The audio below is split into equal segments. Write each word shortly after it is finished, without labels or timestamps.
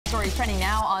Story's trending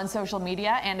now on social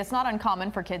media, and it's not uncommon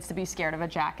for kids to be scared of a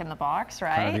Jack-in-the-Box,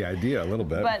 right? Kind of the idea, a little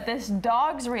bit. But this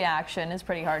dog's reaction is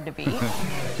pretty hard to beat.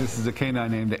 This is a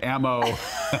K-9 named Ammo,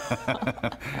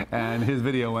 and his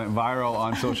video went viral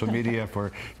on social media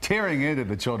for tearing into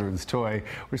the children's toy.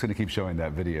 We're just going to keep showing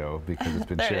that video because it's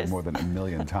been shared more than 1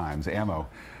 million times. Ammo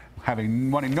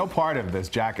wanting no part of this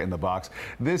Jack-in-the-Box.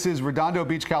 This is Redondo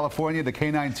Beach, California. The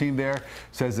K-9 team there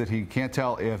says that he can't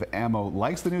tell if Ammo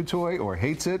likes the new toy or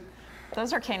hates it.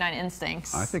 Those are canine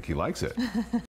instincts. I think he likes it.